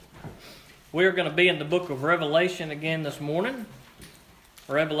We're going to be in the book of Revelation again this morning.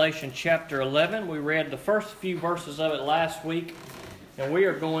 Revelation chapter 11. We read the first few verses of it last week, and we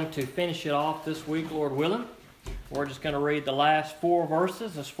are going to finish it off this week, Lord willing. We're just going to read the last four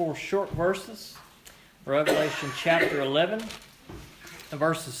verses. There's four short verses. Revelation chapter 11,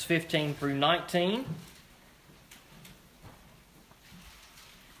 verses 15 through 19.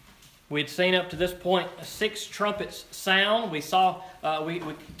 We had seen up to this point 6 trumpets sound. We saw, we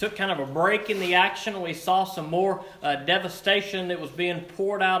took kind of a break in the action. We saw some more devastation that was being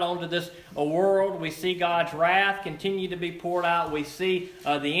poured out onto this world. We see God's wrath continue to be poured out. We see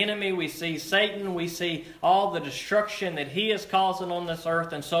the enemy. We see Satan. We see all the destruction that he is causing on this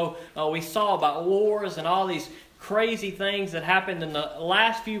earth. And so we saw about wars and all these crazy things that happened in the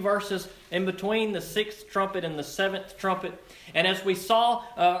last few verses in between the 6th trumpet and the 7th trumpet. And as we saw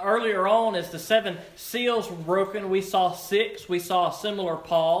earlier on, as the 7 seals were broken, we saw 6. We saw a similar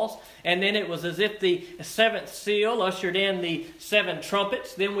pause. And then it was as if the 7th seal ushered in the 7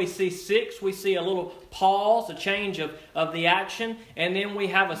 trumpets. Then we see 6. We see a little pause, a change of the action. And then we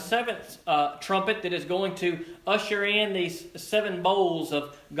have a 7th trumpet that is going to usher in these 7 bowls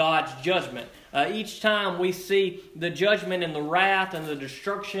of God's judgment. Each time we see the judgment and the wrath and the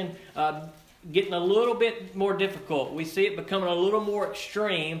destruction getting a little bit more difficult. We see it becoming a little more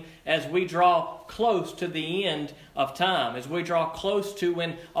extreme as we draw close to the end of time, as we draw close to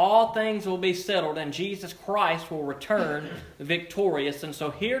when all things will be settled and Jesus Christ will return victorious. And so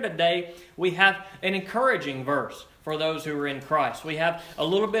here today we have an encouraging verse for those who are in Christ. We have a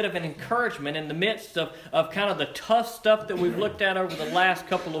little bit of an encouragement in the midst of kind of the tough stuff that we've looked at over the last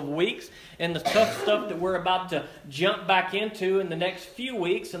couple of weeks and the tough stuff that we're about to jump back into in the next few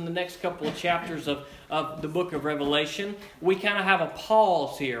weeks and the next couple of chapters of the book of Revelation. We kind of have a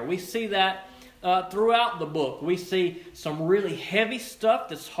pause here. We see that throughout the book. We see some really heavy stuff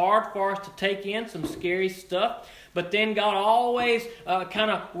that's hard for us to take in, some scary stuff. But then God always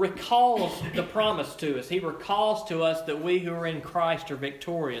kind of recalls the promise to us. He recalls to us that we who are in Christ are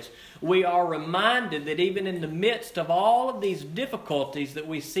victorious. We are reminded that even in the midst of all of these difficulties that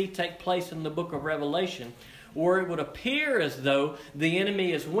we see take place in the book of Revelation, where it would appear as though the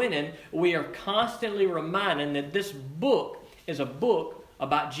enemy is winning, we are constantly reminded that this book is a book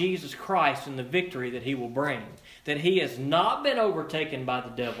about Jesus Christ and the victory that He will bring. That He has not been overtaken by the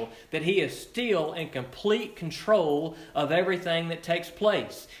devil. That He is still in complete control of everything that takes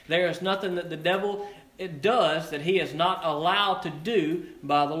place. There is nothing that the devil does that he is not allowed to do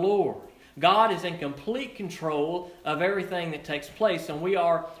by the Lord. God is in complete control of everything that takes place, and we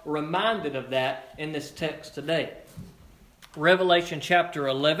are reminded of that in this text today. Revelation chapter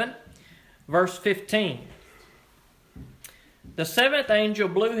 11, verse 15. The 7th angel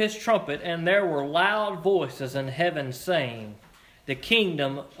blew his trumpet, and there were loud voices in heaven saying, "The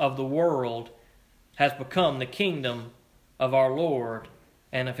kingdom of the world has become the kingdom of our Lord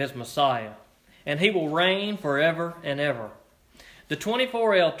and of His Messiah, and He will reign forever and ever." The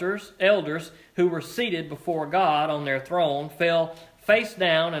 24 elders who were seated before God on their throne fell face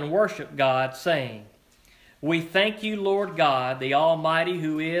down and worshiped God, saying, "We thank you, Lord God, the Almighty,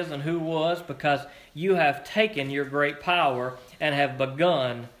 who is and who was, because you have taken your great power and have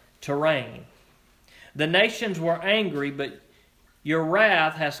begun to reign. The nations were angry, but your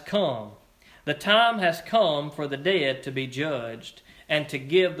wrath has come. The time has come for the dead to be judged, and to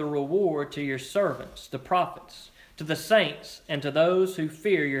give the reward to your servants, the prophets, to the saints, and to those who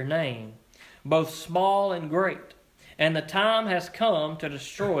fear your name, both small and great. And the time has come to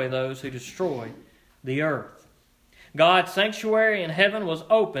destroy those who destroy the earth." God's sanctuary in heaven was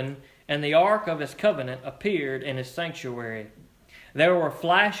open, and the ark of His covenant appeared in His sanctuary. There were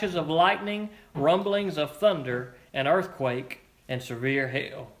flashes of lightning, rumblings of thunder, an earthquake, and severe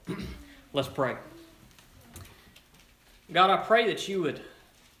hail. Let's pray. God, I pray that you would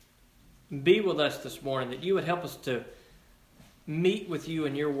be with us this morning, that you would help us to meet with you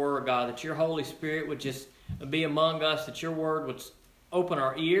in your word, God, that your Holy Spirit would just be among us, that your word would open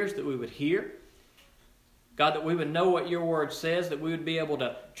our ears, that we would hear. God, that we would know what your word says, that we would be able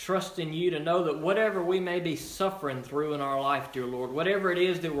to trust in you, to know that whatever we may be suffering through in our life, dear Lord, whatever it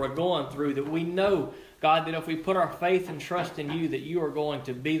is that we're going through, that we know, God, that if we put our faith and trust in you, that you are going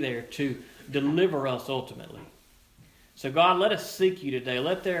to be there to deliver us ultimately. So God, let us seek you today.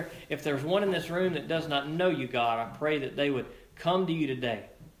 If there's one in this room that does not know you, God, I pray that they would come to you today.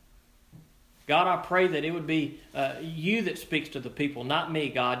 God, I pray that it would be you that speaks to the people, not me,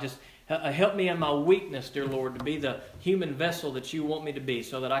 God. Just help me in my weakness, dear Lord, to be the human vessel that you want me to be,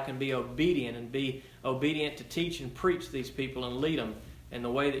 so that I can be obedient and be obedient to teach and preach these people and lead them in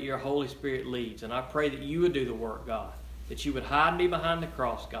the way that your Holy Spirit leads. And I pray that you would do the work, God, that you would hide me behind the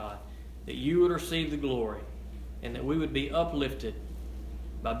cross, God, that you would receive the glory and that we would be uplifted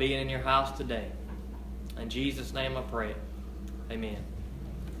by being in your house today. In Jesus' name I pray it. Amen.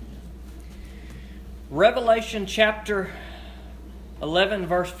 Revelation chapter 11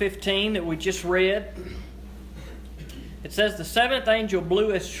 verse 15 that we just read. It says, "The seventh angel blew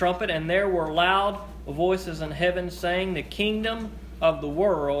his trumpet, and there were loud voices in heaven saying, The kingdom of the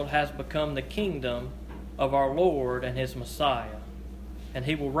world has become the kingdom of our Lord and His Messiah, and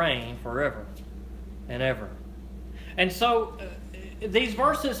He will reign forever and ever." And so these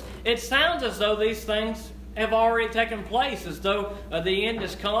verses, it sounds as though these things have already taken place, as though the end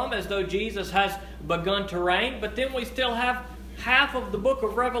has come, as though Jesus has begun to reign. But then we still have half of the book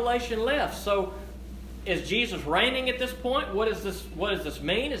of Revelation left. So is Jesus reigning at this point? What does this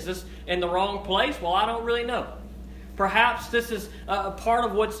mean? Is this in the wrong place? Well, I don't really know. Perhaps this is part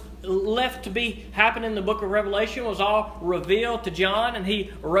of what's left to be happening in the book of Revelation was all revealed to John, and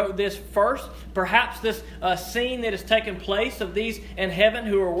he wrote this first. Perhaps this scene that has taken place of these in heaven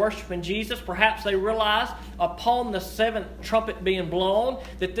who are worshiping Jesus, perhaps they realize upon the seventh trumpet being blown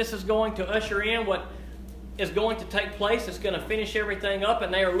that this is going to usher in what is going to take place. It's going to finish everything up,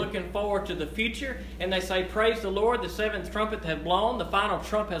 and they are looking forward to the future. And they say, "Praise the Lord, the seventh trumpet has blown, the final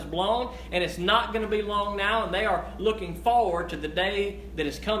trump has blown, and it's not going to be long now." And they are looking forward to the day that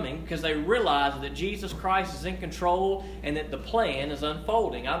is coming because they realize that Jesus Christ is in control and that the plan is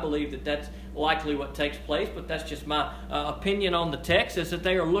unfolding. I believe that that's likely what takes place, but that's just my opinion on the text, is that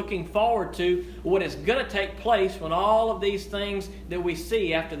they are looking forward to what is going to take place when all of these things that we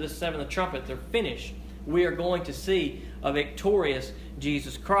see after this seventh trumpet, they're finished. We are going to see a victorious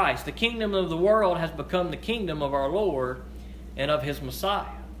Jesus Christ. The kingdom of the world has become the kingdom of our Lord and of His Messiah.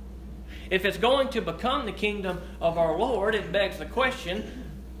 If it's going to become the kingdom of our Lord, it begs the question,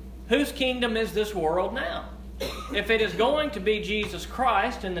 whose kingdom is this world now? If it is going to be Jesus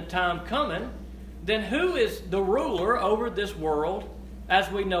Christ in the time coming, then who is the ruler over this world as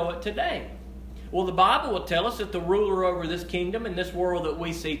we know it today? Well, the Bible will tell us that the ruler over this kingdom and this world that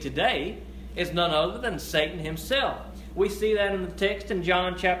we see today is none other than Satan himself. We see that in the text in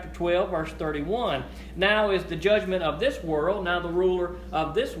John chapter 12, verse 31. "Now is the judgment of this world, now the ruler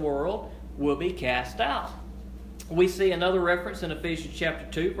of this world will be cast out." We see another reference in Ephesians chapter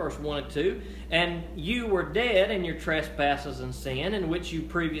 2, verse 1 and 2. "And you were dead in your trespasses and sin, in which you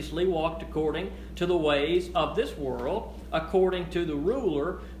previously walked according to the ways of this world, according to the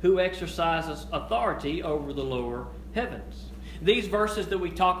ruler who exercises authority over the lower heavens." These verses that we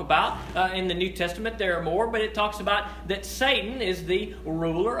talk about in the New Testament, there are more, but it talks about that Satan is the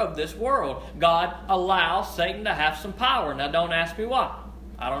ruler of this world. God allows Satan to have some power. Now, don't ask me why.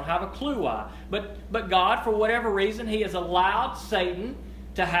 I don't have a clue why. But God, for whatever reason, He has allowed Satan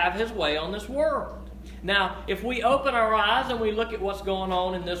to have his way on this world. Now, if we open our eyes and we look at what's going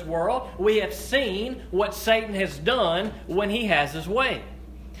on in this world, we have seen what Satan has done when he has his way.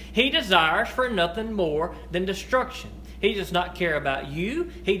 He desires for nothing more than destruction. He does not care about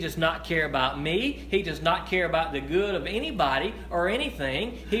you. He does not care about me. He does not care about the good of anybody or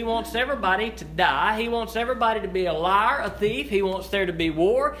anything. He wants everybody to die. He wants everybody to be a liar, a thief. He wants there to be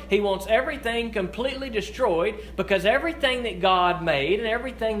war. He wants everything completely destroyed because everything that God made and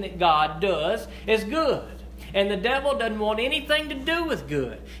everything that God does is good. And the devil doesn't want anything to do with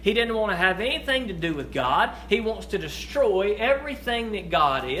good. He doesn't want to have anything to do with God. He wants to destroy everything that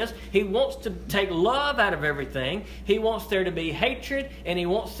God is. He wants to take love out of everything. He wants there to be hatred, and he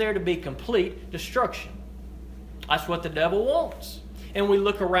wants there to be complete destruction. That's what the devil wants. And we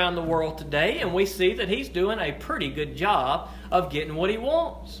look around the world today and we see that he's doing a pretty good job of getting what he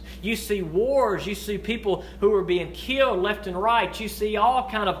wants. You see wars, you see people who are being killed left and right. You see all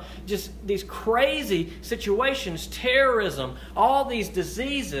kind of just these crazy situations, terrorism, all these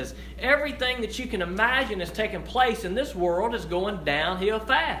diseases. Everything that you can imagine is taking place in this world is going downhill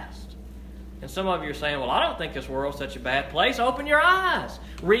fast. And some of you are saying, well, I don't think this world's such a bad place. Open your eyes.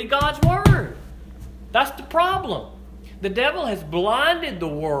 Read God's Word. That's the problem. The devil has blinded the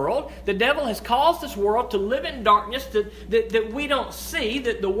world. The devil has caused this world to live in darkness that we don't see,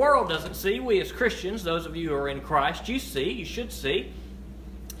 that the world doesn't see. We as Christians, those of you who are in Christ, you see, you should see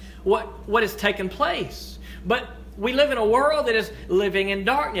what has taken place. But we live in a world that is living in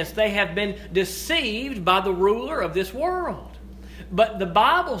darkness. They have been deceived by the ruler of this world. But the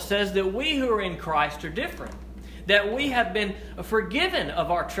Bible says that we who are in Christ are different. That we have been forgiven of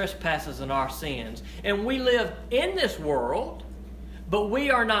our trespasses and our sins. And we live in this world, but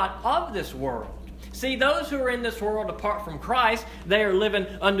we are not of this world. See, those who are in this world apart from Christ, they are living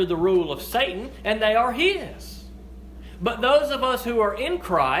under the rule of Satan, and they are his. But those of us who are in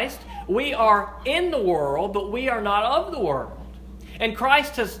Christ, we are in the world, but we are not of the world. And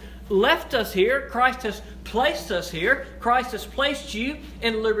Christ has left us here. Christ has placed us here. Christ has placed you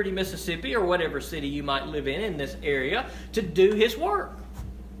in Liberty, Mississippi, or whatever city you might live in this area, to do His work.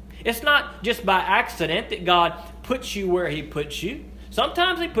 It's not just by accident that God puts you where He puts you.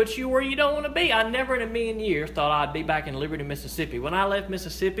 Sometimes He puts you where you don't want to be. I never in a million years thought I'd be back in Liberty, Mississippi. When I left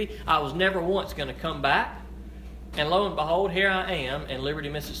Mississippi, I was never once going to come back. And lo and behold, here I am in Liberty,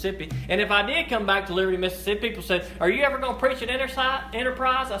 Mississippi. And if I did come back to Liberty, Mississippi, people said, "Are you ever going to preach at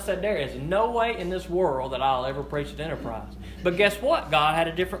Enterprise?" I said, there is no way in this world that I'll ever preach at Enterprise. But guess what? God had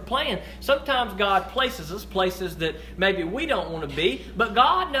a different plan. Sometimes God places us places that maybe we don't want to be, but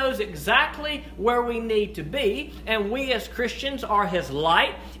God knows exactly where we need to be, and we as Christians are His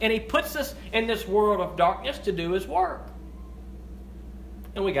light, and He puts us in this world of darkness to do His work.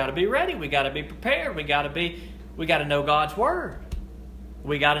 And we got to be ready. We got to be prepared. We got to know God's Word.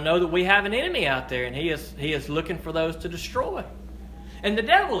 We got to know that we have an enemy out there, and he is looking for those to destroy. And the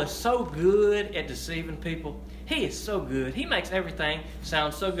devil is so good at deceiving people. He is so good. He makes everything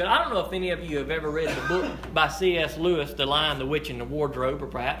sound so good. I don't know if any of you have ever read the book by C.S. Lewis, The Lion, the Witch, and the Wardrobe, or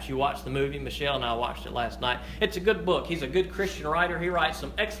perhaps you watched the movie. Michelle and I watched it last night. It's a good book. He's a good Christian writer. He writes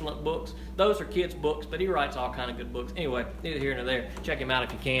some excellent books. Those are kids' books, but he writes all kind of good books. Anyway, neither here nor there. Check him out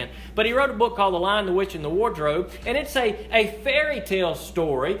if you can. But he wrote a book called The Lion, the Witch, and the Wardrobe, and it's a fairy tale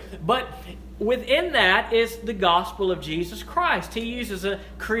story, but within that is the gospel of Jesus Christ. He uses a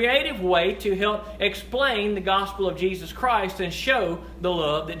creative way to help explain the gospel of Jesus Christ and show the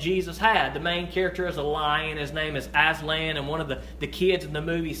love that Jesus had. The main character is a lion. His name is Aslan, and one of the kids in the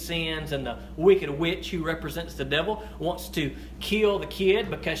movie sins, and the wicked witch who represents the devil wants to kill the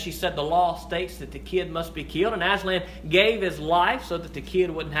kid because she said the law states that the kid must be killed, and Aslan gave his life so that the kid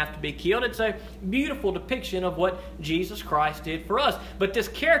wouldn't have to be killed. It's a beautiful depiction of what Jesus Christ did for us. But this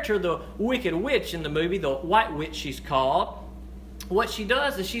character, the wicked witch in the movie, the white witch she's called, what she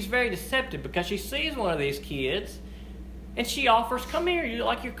does is she's very deceptive, because she sees one of these kids and she offers, "Come here,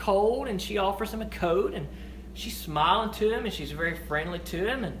 you're cold," and she offers him a coat, and she's smiling to him and she's very friendly to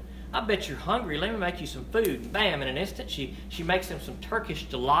him, and "I bet you're hungry, let me make you some food." And bam, in an instant she makes him some Turkish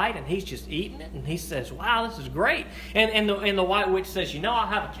delight, and he's just eating it, and he says, "Wow, this is great." And the white witch says, "I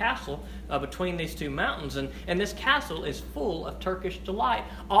have a castle between these two mountains, and this castle is full of Turkish delight.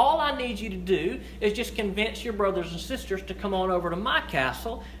 All I need you to do is just convince your brothers and sisters to come on over to my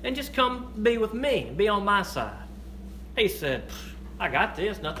castle and just come be with me and be on my side." He said, "I got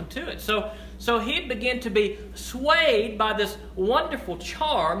this, nothing to it." So he'd begin to be swayed by this wonderful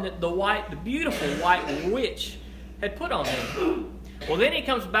charm that the beautiful white witch had put on him. Well, then he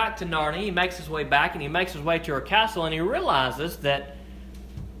comes back to Narnia. He makes his way back, and he makes his way to her castle, and he realizes that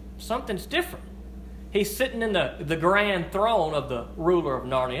something's different. He's sitting in the grand throne of the ruler of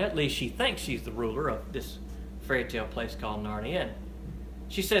Narnia. At least she thinks she's the ruler of this fairy tale place called Narnia. And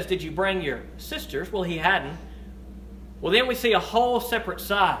she says, "Did you bring your sisters?" Well, he hadn't. Well, then we see a whole separate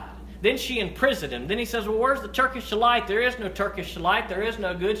side. Then she imprisoned him. Then he says, "Well, where's the Turkish delight?" There is no Turkish delight. There is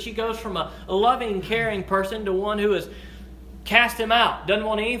no good. She goes from a loving, caring person to one who has cast him out, doesn't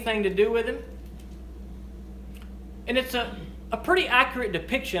want anything to do with him. And it's a pretty accurate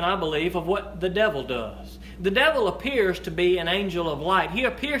depiction, I believe, of what the devil does. The devil appears to be an angel of light. He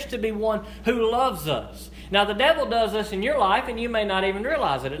appears to be one who loves us. Now, the devil does this in your life, and you may not even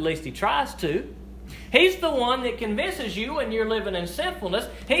realize it. At least he tries to. He's the one that convinces you when you're living in sinfulness.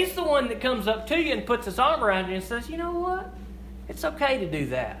 He's the one that comes up to you and puts his arm around you and says, "You know what? It's okay to do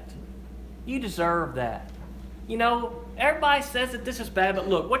that. You deserve that. Everybody says that this is bad, but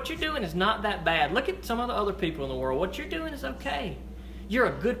look, what you're doing is not that bad. Look at some of the other people in the world. What you're doing is okay. You're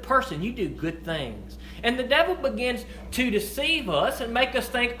a good person. You do good things." And the devil begins to deceive us and make us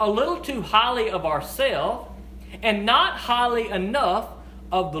think a little too highly of ourselves and not highly enough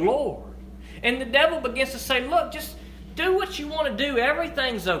of the Lord. And the devil begins to say, "Look, just do what you want to do.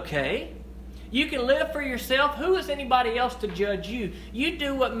 Everything's okay. You can live for yourself. Who is anybody else to judge you? You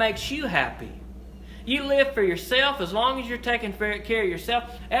do what makes you happy. You live for yourself. As long as you're taking care of yourself,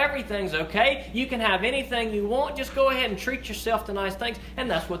 everything's okay. You can have anything you want. Just go ahead and treat yourself to nice things."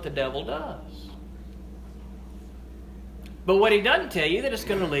 And that's what the devil does. But what he doesn't tell you, that it's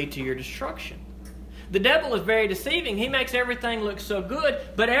going to lead to your destruction. The devil is very deceiving. He makes everything look so good,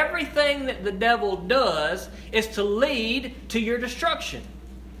 but everything that the devil does is to lead to your destruction.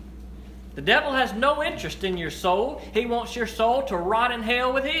 The devil has no interest in your soul. He wants your soul to rot in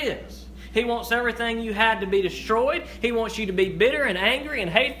hell with his. He wants everything you had to be destroyed. He wants you to be bitter and angry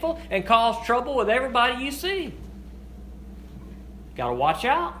and hateful and cause trouble with everybody you see. Got to watch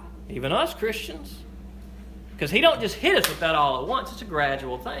out, even us Christians. Because he don't just hit us with that all at once. It's a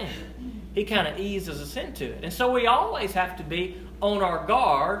gradual thing. He kind of eases us into it. And so we always have to be on our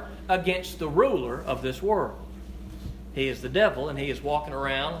guard against the ruler of this world. He is the devil, and he is walking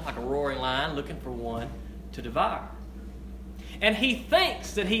around like a roaring lion looking for one to devour. And he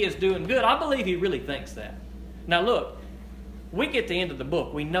thinks that he is doing good. I believe he really thinks that. Now look, we get to the end of the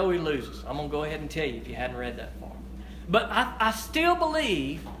book. We know he loses. I'm going to go ahead and tell you if you hadn't read that far. But I still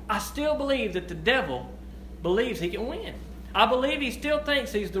believe that the devil believes he can win. I believe he still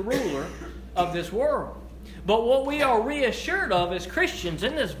thinks he's the ruler of this world. But what we are reassured of as Christians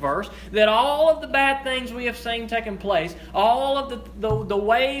in this verse, that all of the bad things we have seen taking place, all of the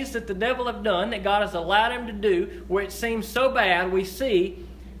ways that the devil have done, that God has allowed him to do, where it seems so bad, we see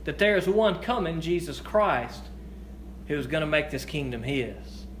that there is one coming, Jesus Christ, who is going to make this kingdom his.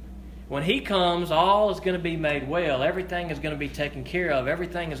 When he comes, all is going to be made well. Everything is going to be taken care of.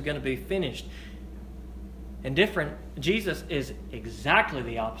 Everything is going to be finished. And Jesus is exactly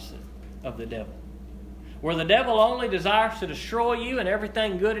the opposite of the devil. Where the devil only desires to destroy you and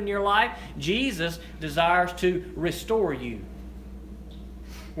everything good in your life, Jesus desires to restore you.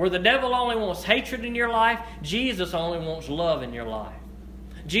 Where the devil only wants hatred in your life, Jesus only wants love in your life.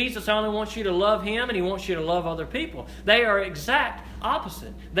 Jesus only wants you to love him, and he wants you to love other people. They are exact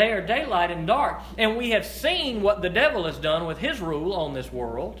opposite. They are daylight and dark. And we have seen what the devil has done with his rule on this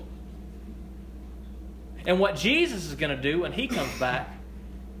world. And what Jesus is going to do when he comes back,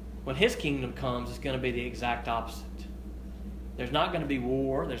 when his kingdom comes, is going to be the exact opposite. There's not going to be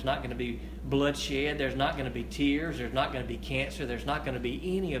war. There's not going to be bloodshed. There's not going to be tears. There's not going to be cancer. There's not going to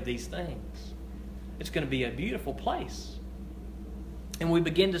be any of these things. It's going to be a beautiful place. And we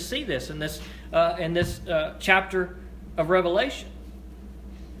begin to see this in this chapter of Revelation.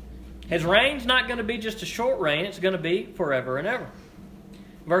 His reign's not going to be just a short reign. It's going to be forever and ever.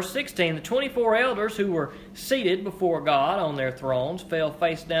 Verse 16, the 24 elders who were seated before God on their thrones fell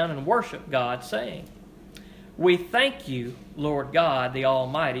face down and worshiped God, saying, "We thank you, Lord God, the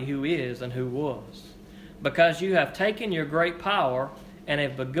Almighty, who is and who was, because you have taken your great power and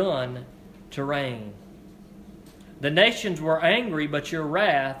have begun to reign. The nations were angry, but your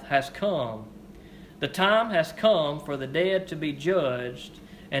wrath has come. The time has come for the dead to be judged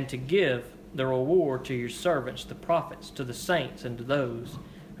and to give the reward to your servants, the prophets, to the saints, and to those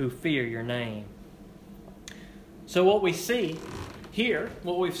who fear your name." So what we see here,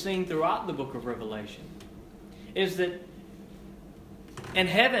 what we've seen throughout the book of Revelation, is that in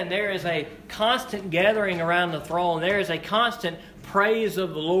heaven there is a constant gathering around the throne. There is a constant praise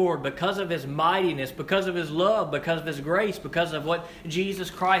of the Lord because of his mightiness, because of his love, because of his grace, because of what Jesus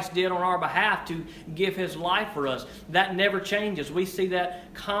Christ did on our behalf to give his life for us. That never changes. We see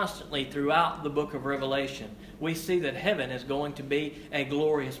that constantly throughout the book of Revelation. We see that heaven is going to be a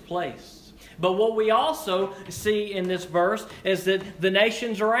glorious place. But what we also see in this verse is that the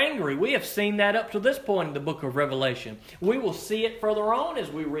nations are angry. We have seen that up to this point in the book of Revelation. We will see it further on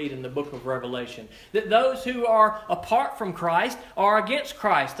as we read in the book of Revelation. That those who are apart from Christ are against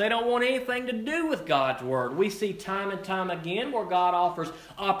Christ. They don't want anything to do with God's Word. We see time and time again where God offers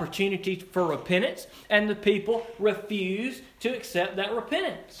opportunity for repentance, and the people refuse to accept that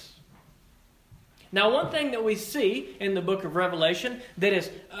repentance. Now, one thing that we see in the book of Revelation that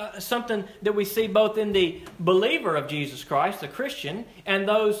is something that we see both in the believer of Jesus Christ, the Christian, and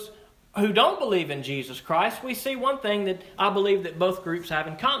those who don't believe in Jesus Christ, we see one thing that I believe that both groups have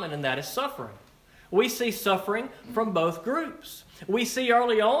in common, and that is suffering. We see suffering from both groups. We see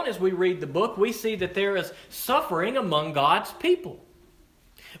early on as we read the book, we see that there is suffering among God's people.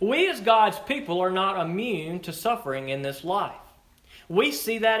 We as God's people are not immune to suffering in this life. We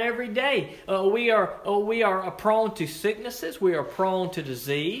see that every day. We are prone to sicknesses. We are prone to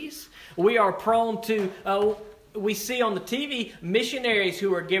disease. We are prone to, we see on the TV missionaries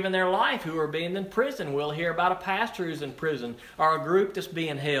who are giving their life, who are being in prison. We'll hear about a pastor who's in prison, or a group that's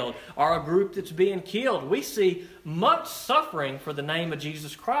being held, or a group that's being killed. We see much suffering for the name of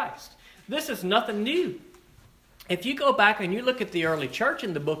Jesus Christ. This is nothing new. If you go back and you look at the early church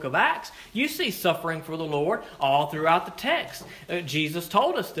in the book of Acts, you see suffering for the Lord all throughout the text. Jesus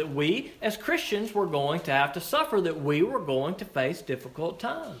told us that we as Christians were going to have to suffer, that we were going to face difficult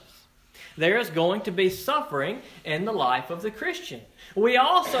times. There is going to be suffering in the life of the Christian. We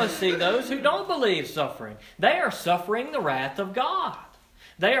also see those who don't believe suffering. They are suffering the wrath of God.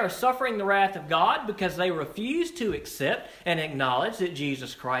 They are suffering the wrath of God because they refuse to accept and acknowledge that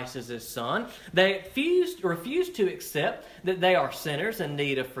Jesus Christ is His Son. They refuse to accept that they are sinners in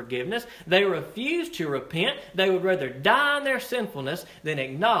need of forgiveness. They refuse to repent. They would rather die in their sinfulness than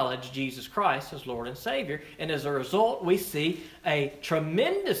acknowledge Jesus Christ as Lord and Savior. And as a result, we see a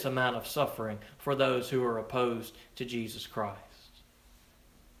tremendous amount of suffering for those who are opposed to Jesus Christ.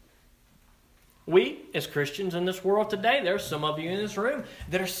 We, as Christians in this world today, there are some of you in this room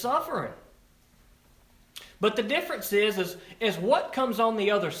that are suffering. But the difference is what comes on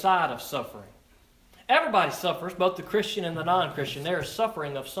the other side of suffering. Everybody suffers, both the Christian and the non-Christian. There is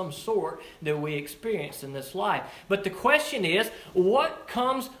suffering of some sort that we experience in this life. But the question is, what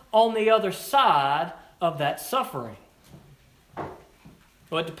comes on the other side of that suffering?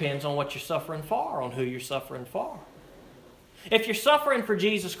 Well, it depends on what you're suffering for, on who you're suffering for. If you're suffering for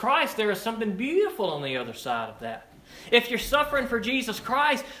Jesus Christ, there is something beautiful on the other side of that. If you're suffering for Jesus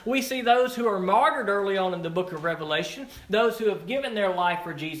Christ, we see those who are martyred early on in the book of Revelation, those who have given their life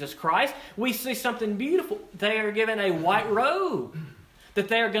for Jesus Christ, we see something beautiful. They are given a white robe, that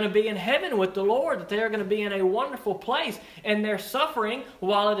they are going to be in heaven with the Lord, that they are going to be in a wonderful place. And their suffering,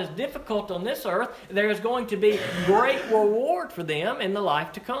 while it is difficult on this earth, there is going to be great reward for them in the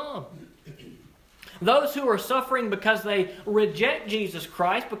life to come. Those who are suffering because they reject Jesus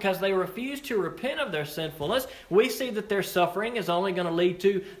Christ, because they refuse to repent of their sinfulness, we see that their suffering is only going to lead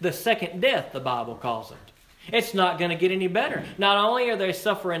to the second death, the Bible calls it. It's not going to get any better. Not only are they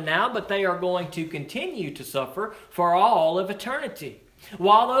suffering now, but they are going to continue to suffer for all of eternity.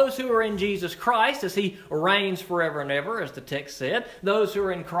 While those who are in Jesus Christ, as He reigns forever and ever, as the text said, those who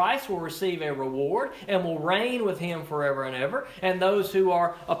are in Christ will receive a reward and will reign with Him forever and ever. And those who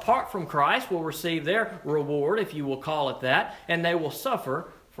are apart from Christ will receive their reward, if you will call it that, and they will suffer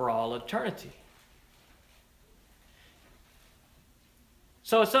for all eternity.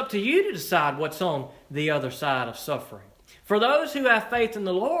 So it's up to you to decide what's on the other side of suffering. For those who have faith in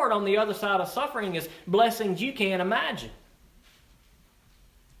the Lord, on the other side of suffering is blessings you can't imagine.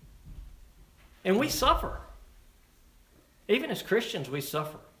 And we suffer. Even as Christians, we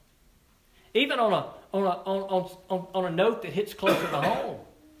suffer. Even on a note that hits closer to home.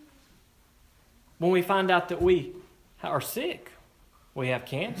 When we find out that we are sick, we have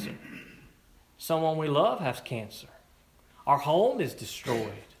cancer. Someone we love has cancer. Our home is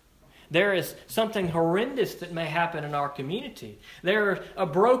destroyed. There is something horrendous that may happen in our community. There are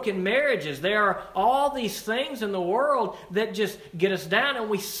broken marriages. There are all these things in the world that just get us down, and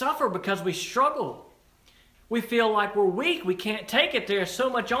we suffer because we struggle. We feel like we're weak. We can't take it. There's so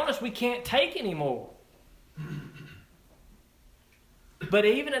much on us we can't take anymore. But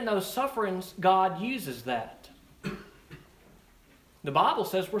even in those sufferings, God uses that. The Bible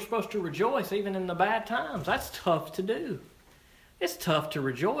says we're supposed to rejoice even in the bad times. That's tough to do. It's tough to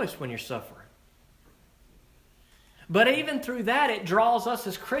rejoice when you're suffering. But even through that, it draws us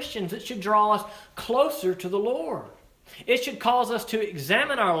as Christians. It should draw us closer to the Lord. It should cause us to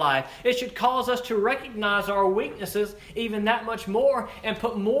examine our life. It should cause us to recognize our weaknesses even that much more and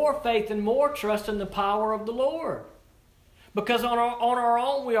put more faith and more trust in the power of the Lord. Because on our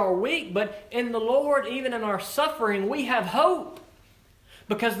own we are weak, but in the Lord, even in our suffering, we have hope.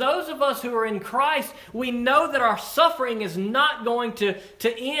 Because those of us who are in Christ, we know that our suffering is not going to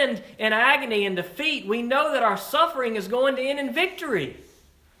end in agony and defeat. We know that our suffering is going to end in victory.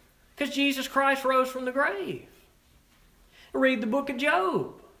 Because Jesus Christ rose from the grave. Read the book of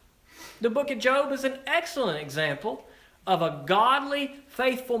Job. The book of Job is an excellent example of a godly,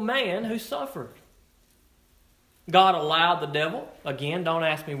 faithful man who suffered. God allowed the devil, again, don't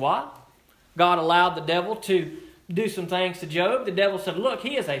ask me why. God allowed the devil to do some things to Job. The devil said, look,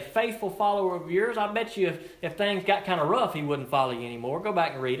 he is a faithful follower of yours. I bet you if things got kind of rough, he wouldn't follow you anymore. Go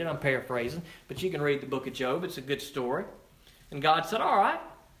back and read it. I'm paraphrasing. But you can read the book of Job. It's a good story. And God said, all right,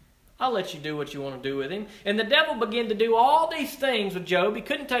 I'll let you do what you want to do with him. And the devil began to do all these things with Job. He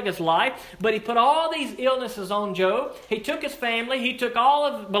couldn't take his life, but he put all these illnesses on Job. He took his family. He took all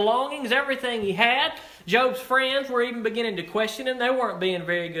of his belongings, everything he had. Job's friends were even beginning to question him. They weren't being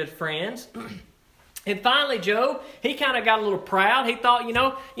very good friends. And finally, Job, he kind of got a little proud. He thought, you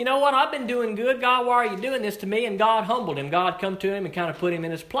know what? I've been doing good. God, why are you doing this to me? And God humbled him. God come to him and kind of put him in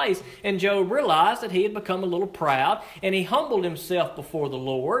his place. And Job realized that he had become a little proud. And he humbled himself before the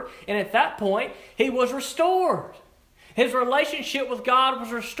Lord. And at that point, he was restored. His relationship with God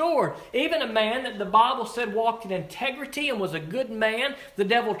was restored. Even a man that the Bible said walked in integrity and was a good man, the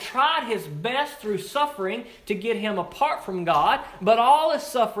devil tried his best through suffering to get him apart from God, but all his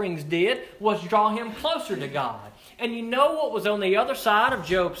sufferings did was draw him closer to God. And you know what was on the other side of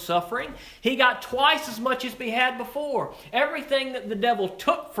Job's suffering? He got twice as much as he had before. Everything that the devil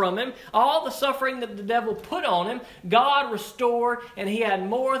took from him, all the suffering that the devil put on him, God restored, and he had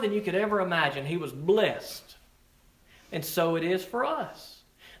more than you could ever imagine. He was blessed. And so it is for us.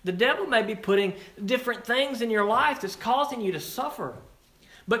 The devil may be putting different things in your life that's causing you to suffer.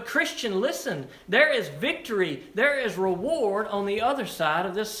 But Christian, listen, there is victory, there is reward on the other side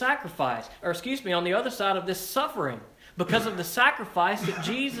of this sacrifice. On the other side of this suffering. because of the sacrifice that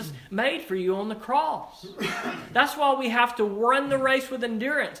Jesus made for you on the cross. That's why we have to run the race with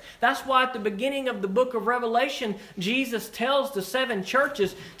endurance. That's why at the beginning of the book of Revelation, Jesus tells the 7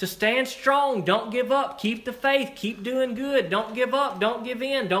 churches to stand strong, don't give up, keep the faith, keep doing good, don't give up, don't give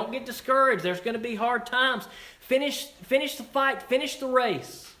in, don't get discouraged. There's going to be hard times. Finish the fight, finish the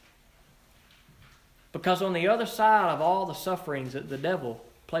race. Because on the other side of all the sufferings that the devil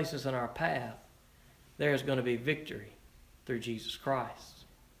places in our path, there is going to be victory through Jesus Christ.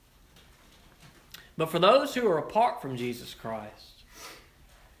 But for those who are apart from Jesus Christ,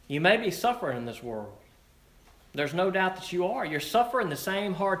 you may be suffering in this world. There's no doubt that you are. You're suffering the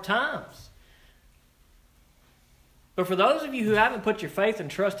same hard times. But for those of you who haven't put your faith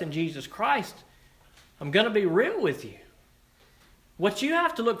and trust in Jesus Christ, I'm going to be real with you. What you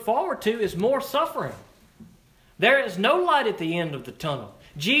have to look forward to is more suffering. There is no light at the end of the tunnel.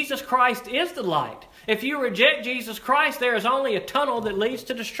 Jesus Christ is the light. If you reject Jesus Christ, there is only a tunnel that leads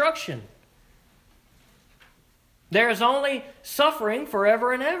to destruction. There is only suffering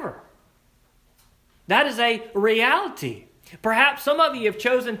forever and ever. That is a reality. Perhaps some of you have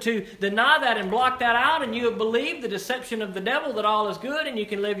chosen to deny that and block that out, and you have believed the deception of the devil that all is good and you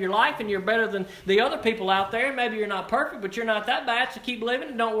can live your life and you're better than the other people out there. Maybe you're not perfect, but you're not that bad, so keep living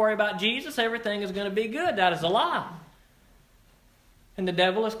and don't worry about Jesus. Everything is going to be good. That is a lie. And the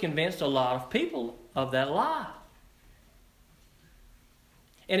devil has convinced a lot of people of that lie.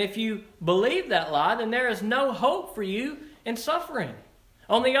 And if you believe that lie, then there is no hope for you in suffering.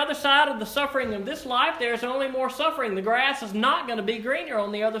 On the other side of the suffering of this life, there's only more suffering. The grass is not going to be greener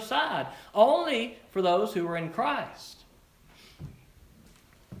on the other side. Only for those who are in Christ.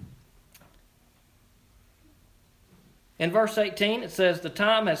 In verse 18, it says, "The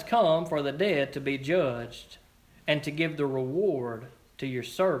time has come for the dead to be judged, and to give the reward to your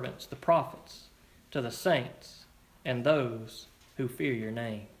servants, the prophets, to the saints, and those who fear your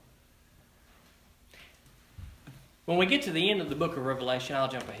name." When we get to the end of the book of Revelation, I'll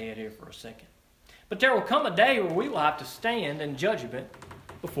jump ahead here for a second. But there will come a day where we will have to stand in judgment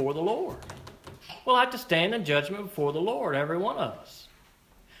before the Lord. We'll have to stand in judgment before the Lord, every one of us.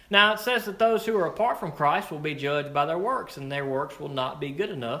 Now, it says that those who are apart from Christ will be judged by their works, and their works will not be good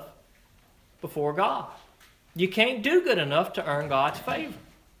enough before God. You can't do good enough to earn God's favor.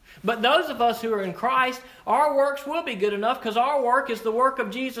 But those of us who are in Christ, our works will be good enough because our work is the work of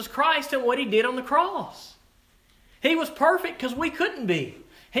Jesus Christ and what He did on the cross. He was perfect because we couldn't be.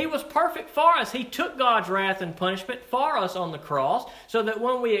 He was perfect for us. He took God's wrath and punishment for us on the cross so that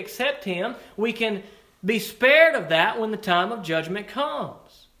when we accept Him, we can be spared of that when the time of judgment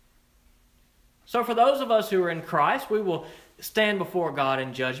comes. So for those of us who are in Christ, we will stand before God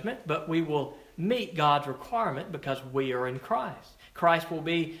in judgment, but we will meet God's requirement because we are in Christ. Christ will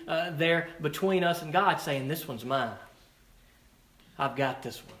be there between us and God saying, "This one's mine. I've got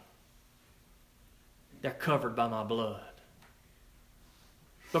this one. They're covered by my blood."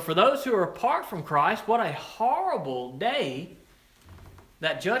 But for those who are apart from Christ, what a horrible day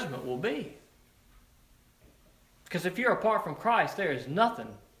that judgment will be. Because if you're apart from Christ, there is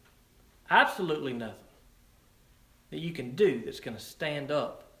nothing, absolutely nothing, that you can do that's going to stand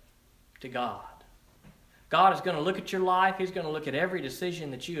up to God. God is going to look at your life. He's going to look at every decision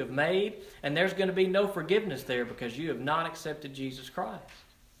that you have made, and there's going to be no forgiveness there because you have not accepted Jesus Christ.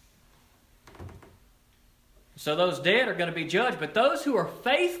 So those dead are going to be judged, but those who are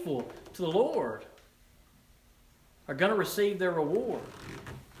faithful to the Lord are going to receive their reward.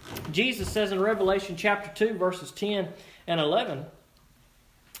 Jesus says in Revelation chapter 2, verses 10 and 11,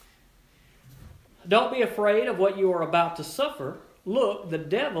 "Don't be afraid of what you are about to suffer. Look, the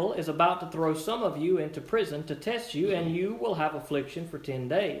devil is about to throw some of you into prison to test you, and you will have affliction for 10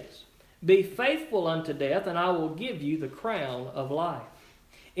 days. Be faithful unto death, and I will give you the crown of life.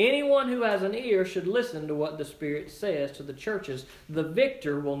 Anyone who has an ear should listen to what the Spirit says to the churches. The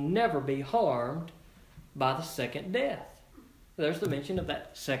victor will never be harmed by the second death." There's the mention of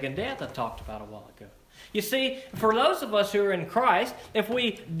that second death I talked about a while ago. You see, for those of us who are in Christ, if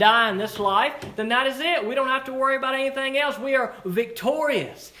we die in this life, then that is it. We don't have to worry about anything else. We are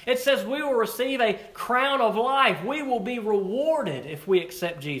victorious. It says we will receive a crown of life. We will be rewarded if we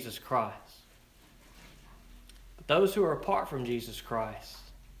accept Jesus Christ. But those who are apart from Jesus Christ,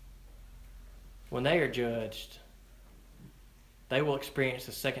 when they are judged, they will experience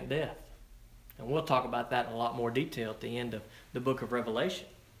the second death. And we'll talk about that in a lot more detail at the end of the book of Revelation.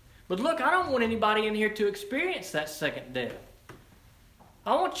 But look, I don't want anybody in here to experience that second death.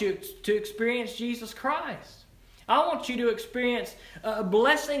 I want you to experience Jesus Christ. I want you to experience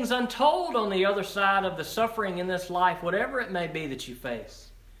blessings untold on the other side of the suffering in this life, whatever it may be that you face.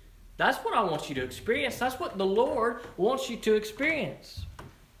 That's what I want you to experience. That's what the Lord wants you to experience.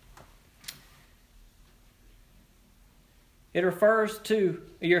 It refers to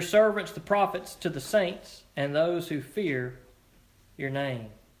your servants, the prophets, to the saints, and those who fear your name,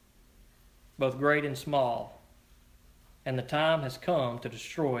 both great and small. And the time has come to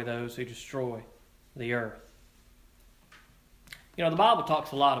destroy those who destroy the earth. You know, the Bible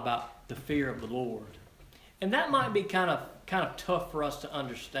talks a lot about the fear of the Lord. And that might be kind of tough for us to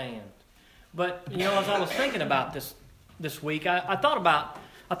understand. But, you know, as I was thinking about this week, I thought about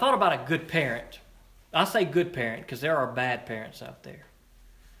a good parent. I say good parent because there are bad parents out there.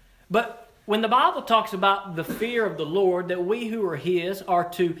 But when the Bible talks about the fear of the Lord, that we who are His are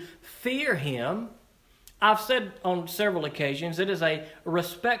to fear Him, I've said on several occasions it is a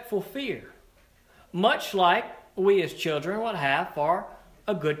respectful fear. Much like we as children would have for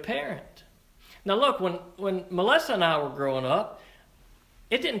a good parent. Now look, when Melissa and I were growing up,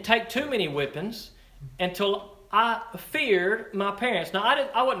 it didn't take too many whippings until I feared my parents. Now,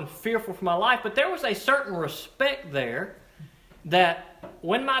 I wasn't fearful for my life, but there was a certain respect there that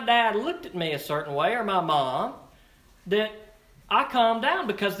when my dad looked at me a certain way, or my mom, that I calmed down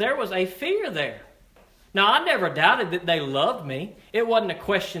because there was a fear there. Now, I never doubted that they loved me. It wasn't a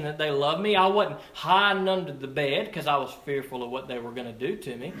question that they loved me. I wasn't hiding under the bed because I was fearful of what they were going to do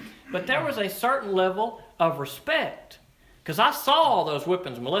to me. But there was a certain level of respect. Because I saw all those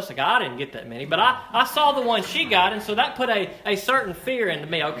whippings Melissa got. I didn't get that many, but I saw the one she got, and so that put a certain fear into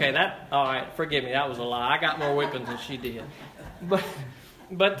me. Okay, all right, forgive me, that was a lie. I got more whippings than she did.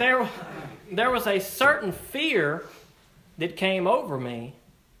 But there was a certain fear that came over me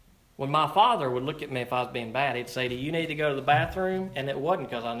when my father would look at me if I was being bad. He'd say, "Do you need to go to the bathroom?" And it wasn't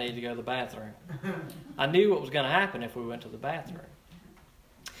because I needed to go to the bathroom. I knew what was going to happen if we went to the bathroom.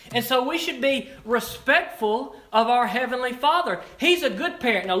 And so we should be respectful of our Heavenly Father. He's a good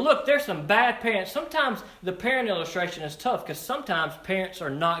parent. Now look, there's some bad parents. Sometimes the parent illustration is tough because sometimes parents are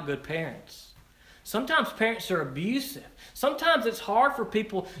not good parents. Sometimes parents are abusive. Sometimes it's hard for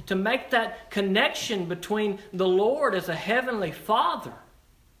people to make that connection between the Lord as a Heavenly Father.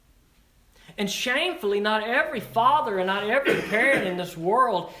 And shamefully, not every father and not every parent in this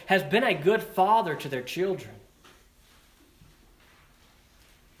world has been a good father to their children.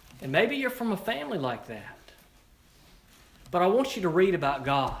 And maybe you're from a family like that. But I want you to read about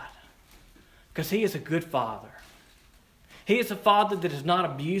God. Because He is a good Father. He is a Father that is not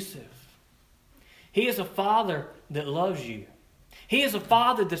abusive. He is a Father that loves you. He is a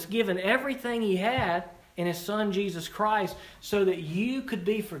Father that's given everything He had in His Son Jesus Christ so that you could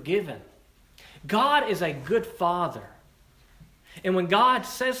be forgiven. God is a good Father. And when God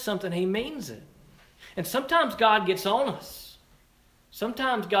says something, He means it. And sometimes God gets on us.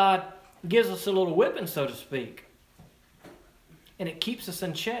 Sometimes God gives us a little whipping, so to speak. And it keeps us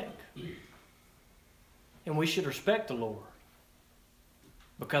in check. And we should respect the Lord.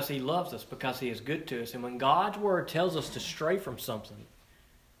 Because He loves us, because He is good to us. And when God's Word tells us to stray from something,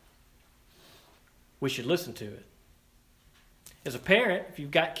 we should listen to it. As a parent, if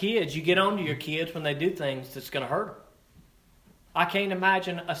you've got kids, you get on to your kids when they do things that's going to hurt them. I can't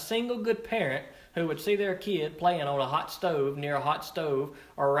imagine a single good parent who would see their kid playing on a hot stove, near a hot stove,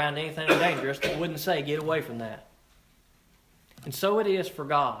 or around anything dangerous that wouldn't say, "Get away from that." And so it is for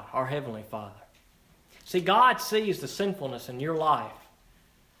God, our Heavenly Father. See, God sees the sinfulness in your life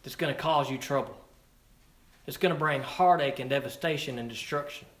that's going to cause you trouble. It's going to bring heartache and devastation and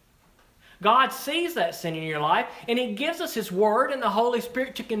destruction. God sees that sin in your life, and He gives us His Word and the Holy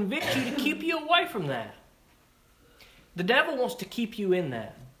Spirit to convict you, to keep you away from that. The devil wants to keep you in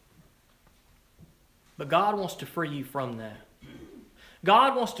that. But God wants to free you from that.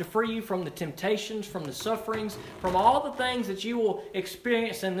 God wants to free you from the temptations, from the sufferings, from all the things that you will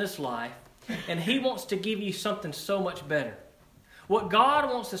experience in this life. And He wants to give you something so much better. What God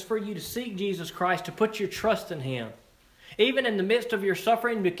wants is for you to seek Jesus Christ, to put your trust in Him. Even in the midst of your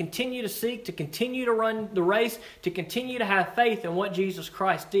suffering, to continue to seek, to continue to run the race, to continue to have faith in what Jesus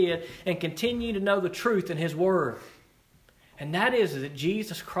Christ did, and continue to know the truth in His Word. And that is that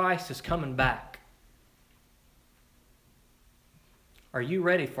Jesus Christ is coming back. Are you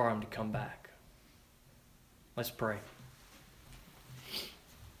ready for Him to come back? Let's pray.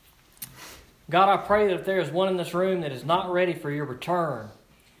 God, I pray that if there is one in this room that is not ready for your return,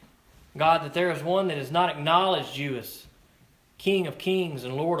 God, that there is one that has not acknowledged you as King of Kings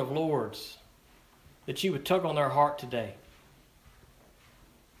and Lord of Lords, that you would tug on their heart today.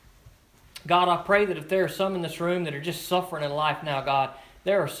 God, I pray that if there are some in this room that are just suffering in life now, God,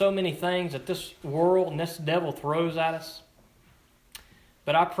 there are so many things that this world and this devil throws at us.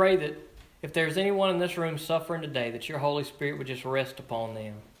 But I pray that if there's anyone in this room suffering today, that your Holy Spirit would just rest upon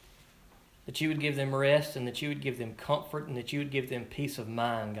them. that you would give them rest and that you would give them comfort and that you would give them peace of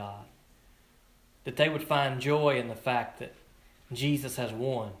mind, God. That they would find joy in the fact that Jesus has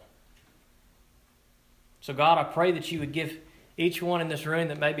won. So God, I pray that you would give each one in this room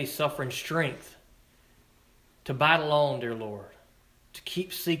that may be suffering strength to battle on, dear Lord, to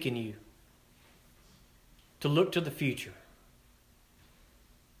keep seeking you, to look to the future,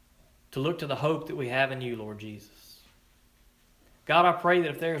 to look to the hope that we have in you, Lord Jesus. God, I pray that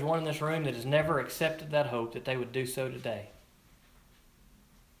if there is one in this room that has never accepted that hope, that they would do so today.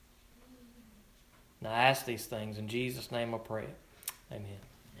 And I ask these things in Jesus' name I pray. Amen.